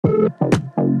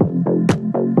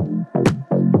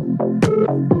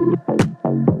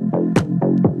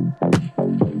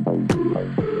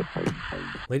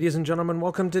Ladies and gentlemen,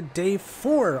 welcome to day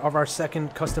 4 of our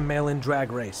second custom mail-in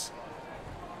drag race.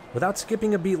 Without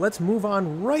skipping a beat, let's move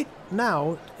on right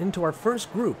now into our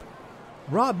first group.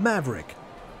 Rob Maverick,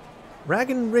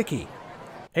 Raggin' Ricky,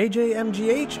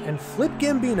 AJMGH, and Flip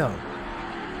Gambino.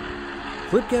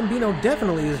 Flip Gambino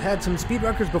definitely has had some speed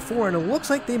records before, and it looks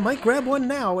like they might grab one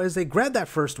now as they grab that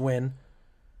first win.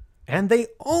 And they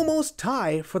almost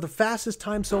tie for the fastest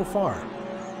time so far.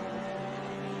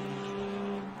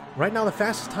 Right now, the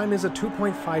fastest time is a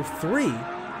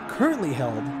 2.53, currently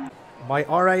held by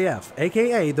RAF,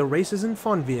 aka the Races and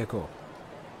Fun vehicle.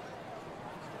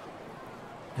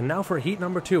 And now for heat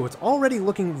number 2. It's already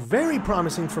looking very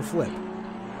promising for Flip.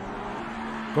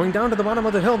 Going down to the bottom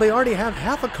of the hill, they already have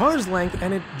half a car's length,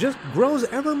 and it just grows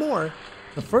ever more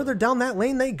the further down that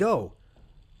lane they go.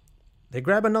 They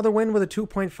grab another win with a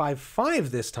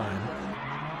 2.55 this time.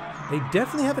 They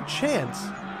definitely have a chance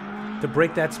to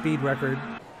break that speed record.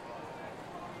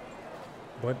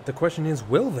 But the question is,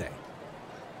 will they?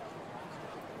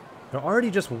 They're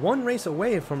already just one race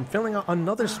away from filling out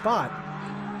another spot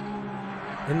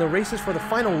in the races for the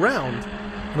final round.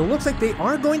 And it looks like they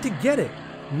are going to get it.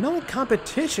 No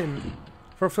competition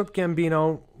for Flip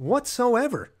Gambino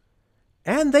whatsoever.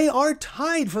 And they are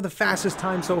tied for the fastest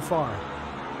time so far.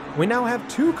 We now have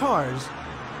 2 cars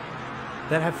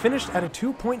that have finished at a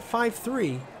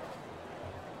 2.53.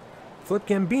 Flip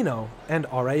Gambino and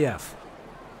RAF.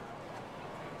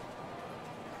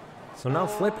 So now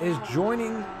Flip is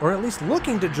joining, or at least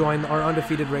looking to join, our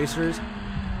undefeated racers.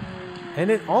 And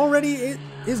it already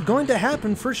is going to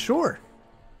happen for sure.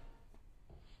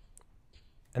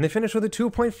 And they finish with a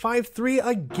 2.53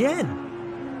 again.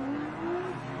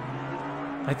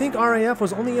 I think RAF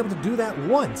was only able to do that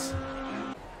once,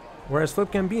 whereas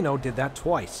Flip Gambino did that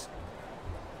twice.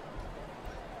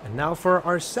 And now for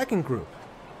our second group.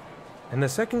 And the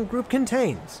second group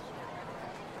contains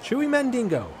Chewy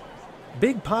Mandingo,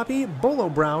 Big Poppy, Bolo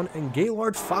Brown, and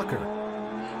Gaylord Fokker.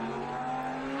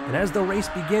 And as the race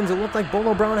begins, it looked like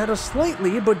Bolo Brown had a slight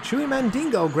lead, but Chewy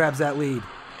Mandingo grabs that lead.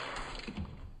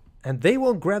 And they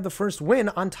will grab the first win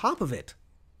on top of it.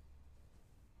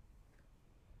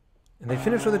 And they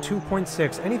finish with a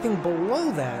 2.6. Anything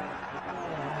below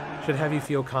that should have you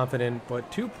feel confident,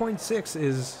 but 2.6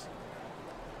 is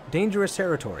dangerous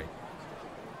territory.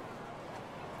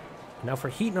 Now for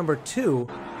heat number 2,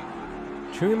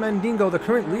 Chewy Mandingo, the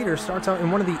current leader, starts out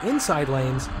in one of the inside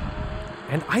lanes,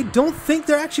 and I don't think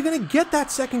they're actually going to get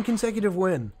that second consecutive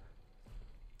win.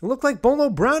 It looked like Bolo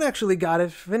Brown actually got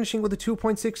it, finishing with a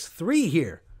 2.63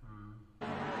 here.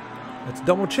 Let's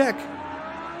double check.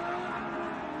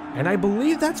 And I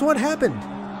believe that's what happened.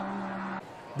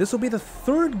 This will be the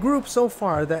third group so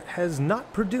far that has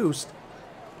not produced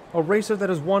a racer that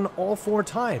has won all 4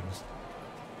 times.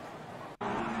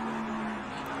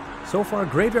 So far,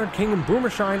 Graveyard King and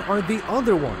Boomershine are the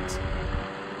other ones.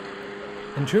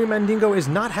 And Chewy Mandingo is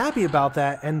not happy about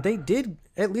that, and they did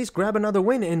at least grab another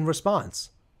win in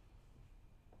response.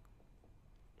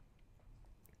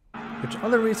 Which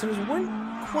other racers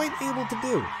weren't quite able to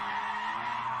do.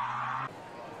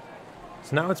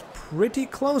 So now it's pretty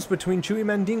close between Chewy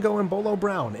Mandingo and Bolo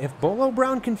Brown. If Bolo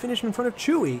Brown can finish in front of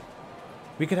Chewy,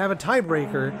 we could have a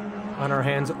tiebreaker on our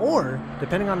hands, or,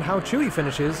 depending on how Chewy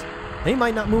finishes, they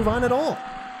might not move on at all.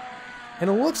 And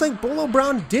it looks like Bolo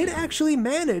Brown did actually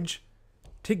manage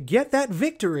to get that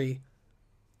victory.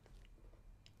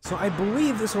 So I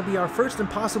believe this will be our first and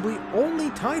possibly only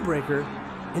tiebreaker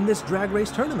in this drag race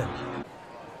tournament.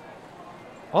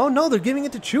 Oh no, they're giving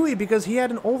it to Chewy because he had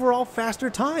an overall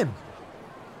faster time.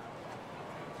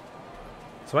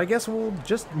 So I guess we'll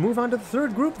just move on to the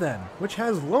third group then, which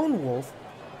has Lone Wolf,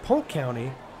 Polk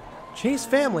County, Chase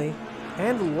Family,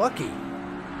 and Lucky.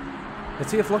 Let's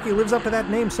see if Lucky lives up to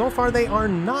that name. So far they are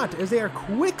not, as they are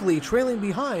quickly trailing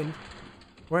behind,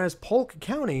 whereas Polk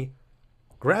County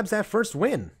grabs that first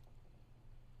win.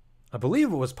 I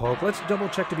believe it was Polk. Let's double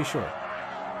check to be sure.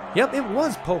 Yep, it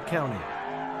was Polk County.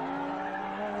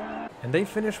 And they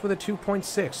finished with a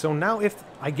 2.6. So now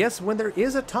I guess when there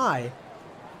is a tie,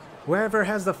 whoever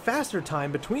has the faster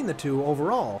time between the two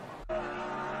overall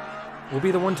will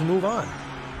be the one to move on.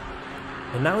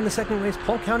 And now in the second race,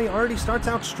 Polk County already starts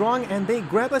out strong, and they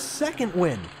grab a second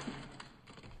win.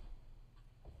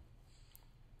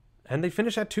 And they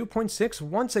finish at 2.6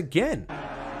 once again.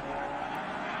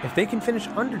 If they can finish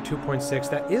under 2.6,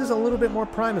 that is a little bit more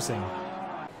promising.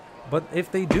 But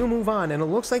if they do move on, and it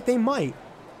looks like they might,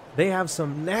 they have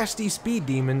some nasty speed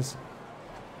demons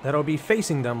that'll be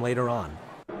facing them later on.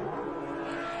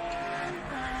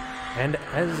 And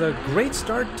as a great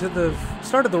start to the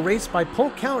start of the race by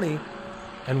Polk County,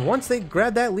 and once they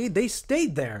grabbed that lead, they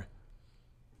stayed there.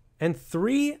 and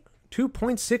 3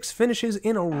 2.6 finishes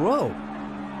in a row.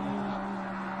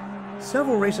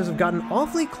 Several racers have gotten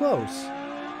awfully close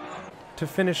to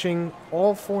finishing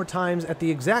all 4 times at the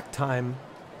exact time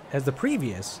as the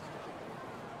previous,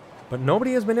 but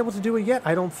nobody has been able to do it yet,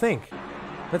 I don't think.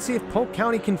 Let's see if Polk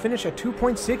County can finish at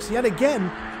 2.6 yet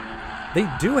again. They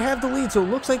do have the lead, so it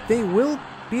looks like they will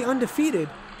be undefeated,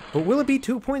 but will it be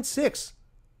 2.6?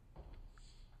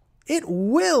 It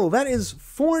will! That is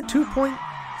 4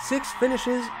 2.6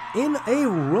 finishes in a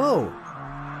row.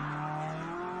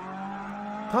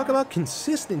 Talk about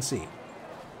consistency.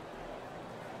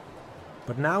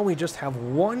 But now we just have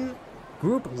one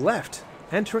group left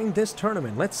entering this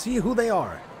tournament. Let's see who they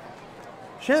are.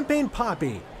 Champagne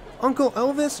Papi, Uncle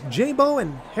Elvis, J-Bo,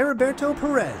 and Heriberto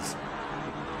Perez.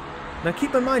 Now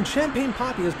keep in mind, Champagne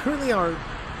Papi is currently our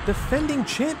defending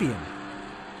champion.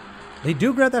 They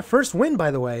do grab that first win,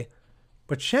 by the way,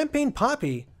 but Champagne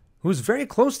Papi, who's very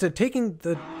close to taking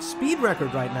the speed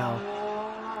record right now,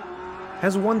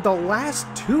 has won the last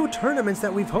 2 tournaments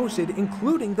that we've hosted,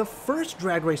 including the first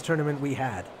drag race tournament we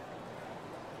had.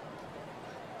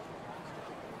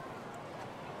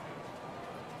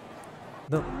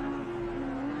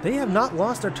 They have not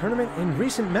lost a tournament in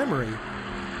recent memory.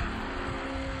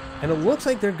 And it looks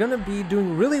like they're going to be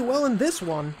doing really well in this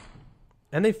one.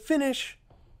 And they finish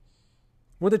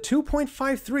with a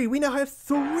 2.53. We now have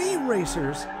 3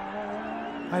 racers,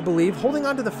 I believe, holding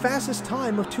on to the fastest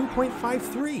time of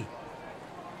 2.53.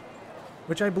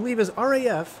 Which I believe is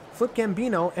RAF, Flip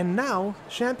Gambino, and now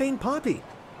Champagne Papi.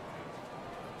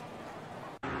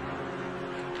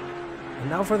 And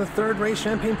now for the 3rd race,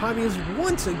 Champagne Papi is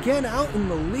once again out in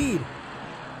the lead.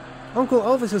 Uncle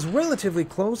Elvis is relatively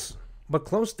close, but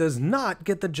close does not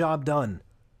get the job done.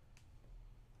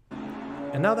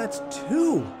 And now that's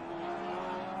 2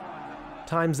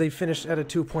 times they finished at a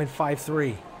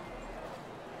 2.53.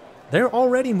 They're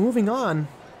already moving on.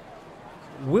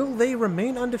 Will they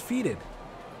remain undefeated?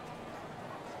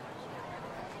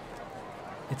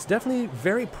 It's definitely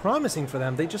very promising for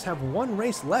them. They just have 1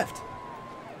 race left.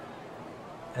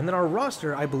 And then our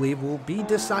roster, I believe, will be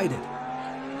decided.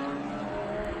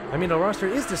 I mean, our roster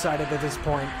is decided at this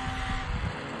point.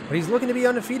 But he's looking to be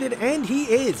undefeated, and he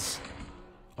is.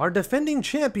 Our defending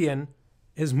champion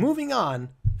is moving on,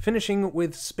 finishing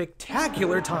with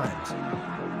spectacular times.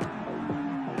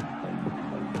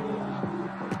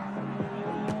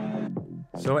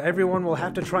 So everyone will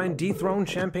have to try and dethrone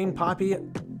Champagne Papi,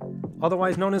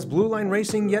 otherwise known as Blue Line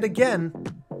Racing, yet again.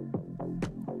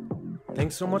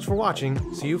 Thanks so much for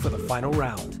watching. See you for the final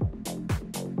round.